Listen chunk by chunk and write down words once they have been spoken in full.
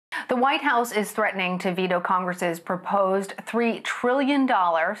The White House is threatening to veto Congress's proposed $3 trillion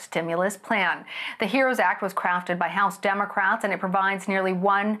stimulus plan. The HEROES Act was crafted by House Democrats, and it provides nearly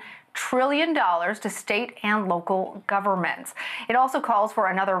 $1 trillion to state and local governments. It also calls for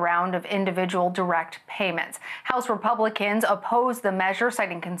another round of individual direct payments. House Republicans oppose the measure,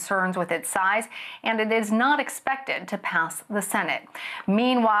 citing concerns with its size, and it is not expected to pass the Senate.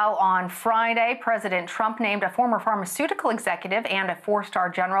 Meanwhile, on Friday, President Trump named a former pharmaceutical executive and a four-star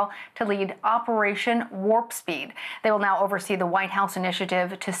general to lead Operation Warp Speed. They will now oversee the White House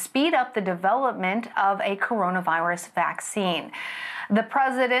initiative to speed up the development of a coronavirus vaccine. The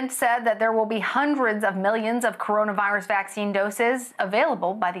president said that there will be hundreds of millions of coronavirus vaccine doses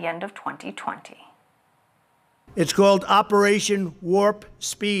available by the end of 2020. It's called Operation Warp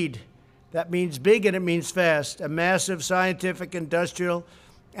Speed. That means big and it means fast. A massive scientific, industrial,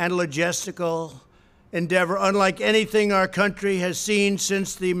 and logistical endeavor unlike anything our country has seen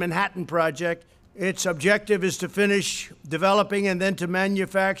since the Manhattan Project. Its objective is to finish developing and then to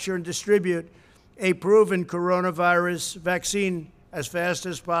manufacture and distribute a proven coronavirus vaccine as fast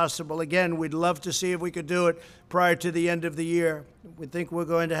as possible. Again, we'd love to see if we could do it prior to the end of the year. We think we're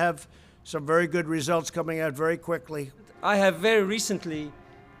going to have some very good results coming out very quickly. I have very recently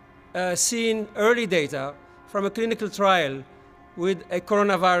seen early data from a clinical trial with a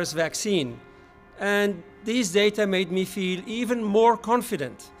coronavirus vaccine. And these data made me feel even more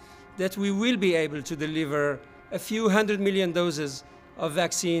confident that we will be able to deliver a few 100 million doses of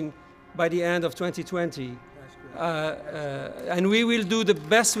vaccine by the end of 2020. And we will do the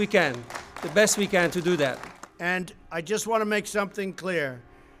best we can to do that. And I just want to make something clear.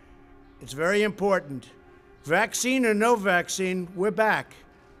 It's very important. Vaccine or no vaccine, we're back.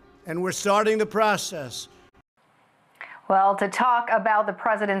 And we're starting the process. Well, to talk about the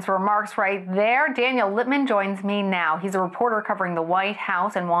president's remarks right there, Daniel Lippman joins me now. He's a reporter covering the White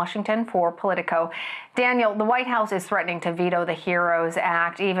House in Washington for Politico. Daniel, the White House is threatening to veto the HEROES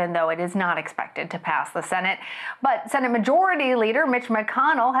Act, even though it is not expected to pass the Senate. But Senate Majority Leader Mitch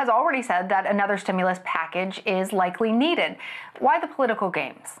McConnell has already said that another stimulus package is likely needed. Why the political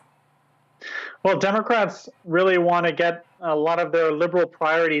games? Well, Democrats really want to get a lot of their liberal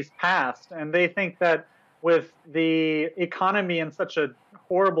priorities passed, and they think that with the economy in such a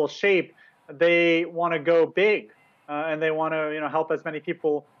horrible shape, they want to go big, and they want to, help as many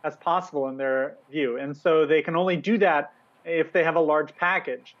people as possible in their view. And so they can only do that if they have a large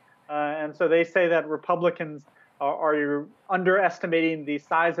package. And so they say that Republicans are underestimating the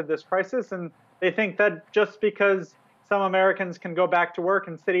size of this crisis, and they think that just because some Americans can go back to work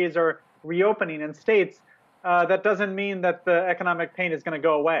and cities are reopening in states, that doesn't mean that the economic pain is going to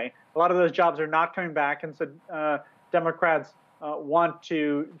go away. A lot of those jobs are not coming back, and so Democrats want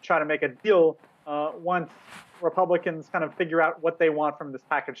to try to make a deal once Republicans kind of figure out what they want from this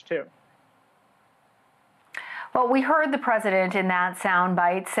package too. Well, we heard the president in that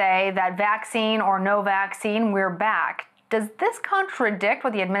soundbite say that vaccine or no vaccine, we're back. Does this contradict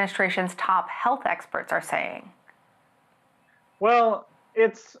what the administration's top health experts are saying? Well,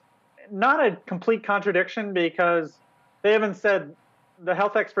 it's not a complete contradiction because they haven't said, the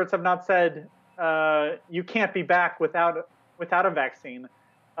health experts have not said you can't be back without a vaccine.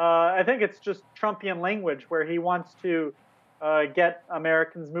 I think it's just Trumpian language where he wants to get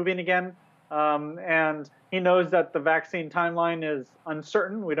Americans moving again. And he knows that the vaccine timeline is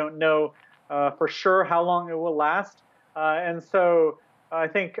uncertain. We don't know for sure how long it will last. And so I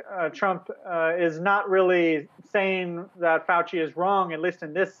think Trump is not really saying that Fauci is wrong, at least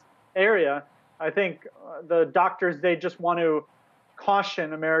in this area. I think the doctors, they just want to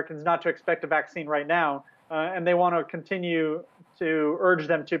caution Americans not to expect a vaccine right now, and they want to continue to urge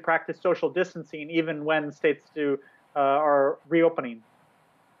them to practice social distancing even when states are reopening.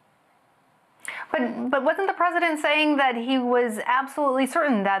 But wasn't the president saying that he was absolutely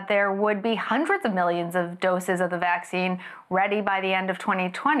certain that there would be hundreds of millions of doses of the vaccine ready by the end of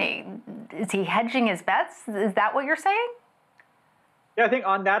 2020? Is he hedging his bets? Is that what you're saying? Yeah, I think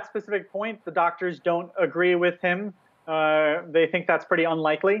on that specific point, the doctors don't agree with him. They think that's pretty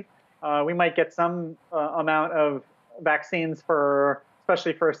unlikely. We might get some amount of vaccines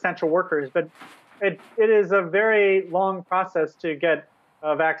especially for essential workers, but it is a very long process to get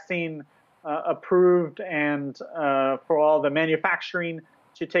a vaccine approved and for all the manufacturing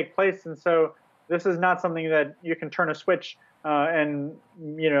to take place. And so this is not something that you can turn a switch and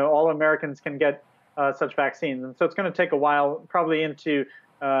all Americans can get such vaccines. And so it's going to take a while, probably into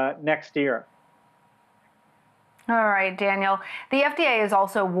next year. All right, Daniel. The FDA is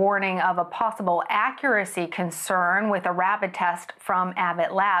also warning of a possible accuracy concern with a rapid test from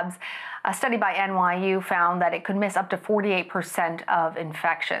Abbott Labs. A study by NYU found that it could miss up to 48% of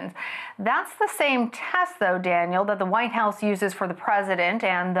infections. That's the same test, though, Daniel, that the White House uses for the president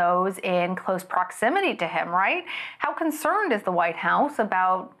and those in close proximity to him, right? How concerned is the White House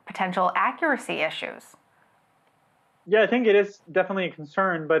about potential accuracy issues? Yeah, I think it is definitely a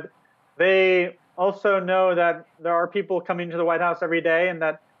concern, but they also know that there are people coming to the White House every day and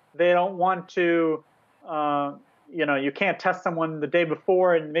that they don't want to, you can't test someone the day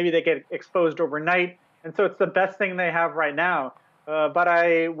before and maybe they get exposed overnight. And so it's the best thing they have right now. But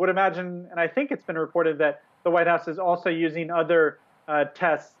I would imagine, and I think it's been reported that the White House is also using other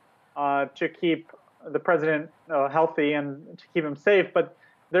tests to keep the president healthy and to keep him safe. But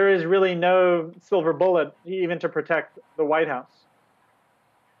there is really no silver bullet even to protect the White House.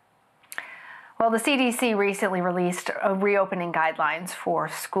 Well, the CDC recently released reopening guidelines for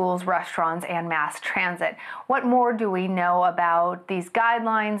schools, restaurants, and mass transit. What more do we know about these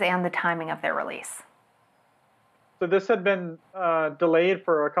guidelines and the timing of their release? So this had been delayed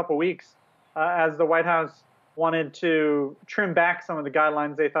for a couple weeks as the White House wanted to trim back some of the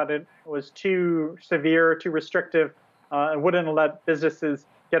guidelines. They thought it was too severe, too restrictive, and wouldn't let businesses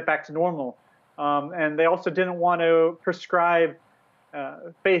get back to normal. And they also didn't want to prescribe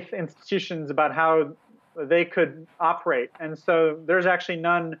faith institutions about how they could operate. And so there's actually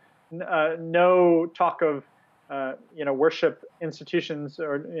no talk of, worship institutions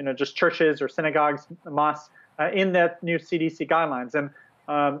or, just churches or synagogues, mosques in that new CDC guidelines. And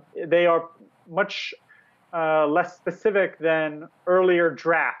they are much less specific than earlier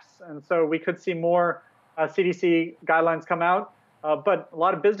drafts. And so we could see more CDC guidelines come out. But a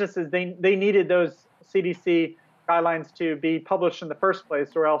lot of businesses, they needed those CDC guidelines to be published in the first place,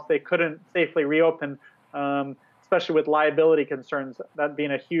 or else they couldn't safely reopen, especially with liability concerns, that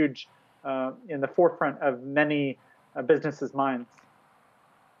being a huge in the forefront of many businesses' minds.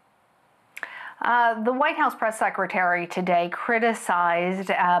 The White House press secretary today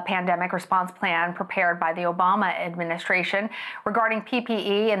criticized a pandemic response plan prepared by the Obama administration regarding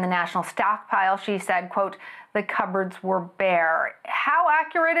PPE and the national stockpile. She said, quote, "The cupboards were bare." How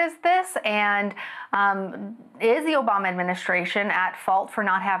accurate is this? And is the Obama administration at fault for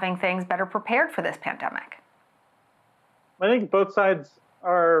not having things better prepared for this pandemic? I think both sides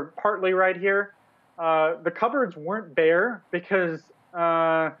are partly right here. The cupboards weren't bare because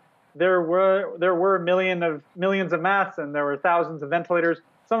there were millions of masks and there were thousands of ventilators.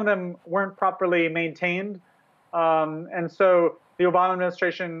 Some of them weren't properly maintained, and so the Obama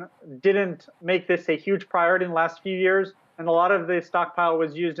administration didn't make this a huge priority in the last few years. And a lot of the stockpile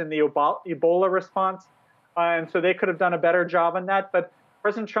was used in the Ebola response, and so they could have done a better job on that. But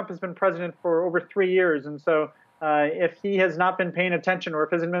President Trump has been president for over 3 years, and so if he has not been paying attention, or if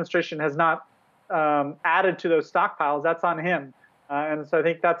his administration has not added to those stockpiles, that's on him. And so I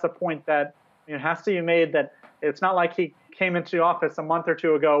think that's a point that has to be made, that it's not like he came into office a month or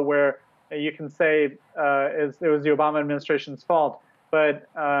two ago where you can say it was the Obama administration's fault. But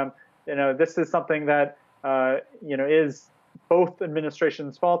this is something that is both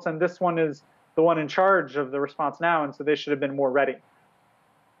administrations' faults, and this one is the one in charge of the response now, and so they should have been more ready.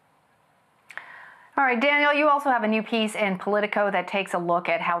 All right, Daniel, you also have a new piece in Politico that takes a look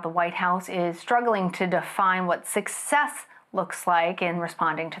at how the White House is struggling to define what success looks like in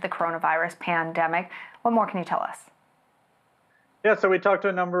responding to the coronavirus pandemic. What more can you tell us? Yeah, so we talked to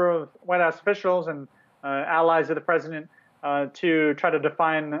a number of White House officials and allies of the president to try to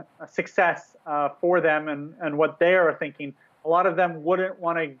define success for them and what they are thinking. A lot of them wouldn't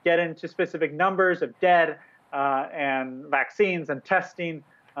want to get into specific numbers of dead and vaccines and testing.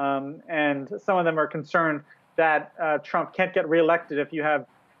 And some of them are concerned that Trump can't get reelected if you have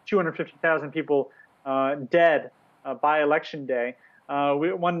 250,000 people dead by Election Day.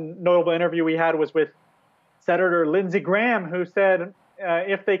 One notable interview we had was with Senator Lindsey Graham, who said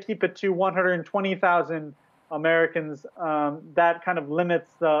if they keep it to 120,000 Americans, that kind of limits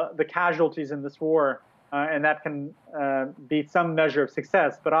the casualties in this war, and that can be some measure of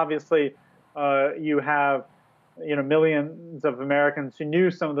success. But obviously, you have millions of Americans who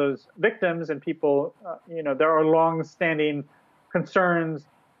knew some of those victims, and people, there are long-standing concerns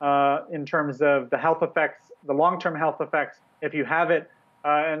in terms of the health effects, the long-term health effects, if you have it.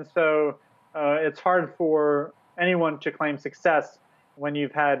 And so it's hard for anyone to claim success when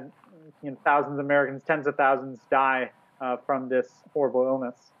you've had thousands of Americans, tens of thousands die from this horrible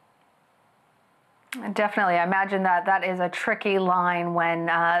illness. Definitely. I imagine that that is a tricky line when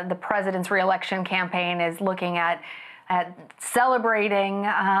the president's reelection campaign is looking at celebrating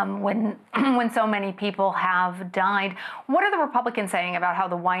when so many people have died. What are the Republicans saying about how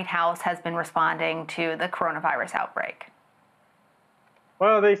the White House has been responding to the coronavirus outbreak?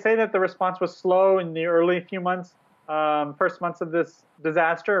 Well, they say that the response was slow in the early few months, first months of this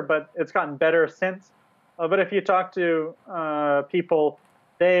disaster, but it's gotten better since. But if you talk to people,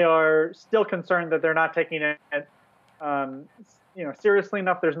 they are still concerned that they're not taking it, seriously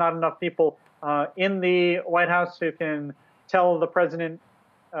enough. There's not enough people in the White House who can tell the president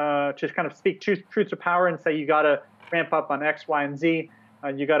to kind of speak truth to power and say you got to ramp up on X, Y, and Z.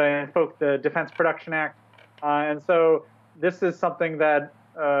 You got to invoke the Defense Production Act, and so this is something that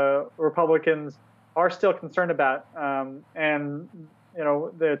Republicans are still concerned about, and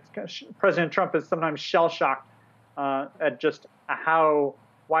President Trump is sometimes shell-shocked at just how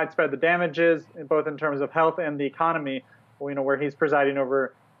widespread the damage is, both in terms of health and the economy. Where he's presiding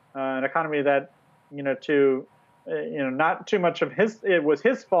over an economy that, not too much of it was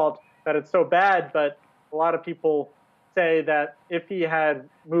his fault that it's so bad, but a lot of people say that if he had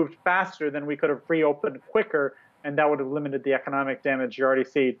moved faster, then we could have reopened quicker, and that would have limited the economic damage. You already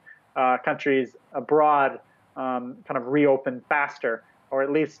see countries abroad kind of reopen faster, or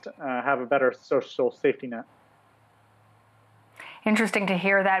at least have a better social safety net. Interesting to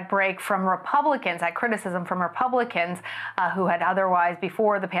hear that break from Republicans, that criticism from Republicans who had otherwise,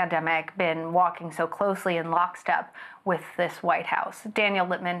 before the pandemic, been walking so closely in lockstep with this White House. Daniel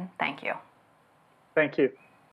Lippman, thank you. Thank you.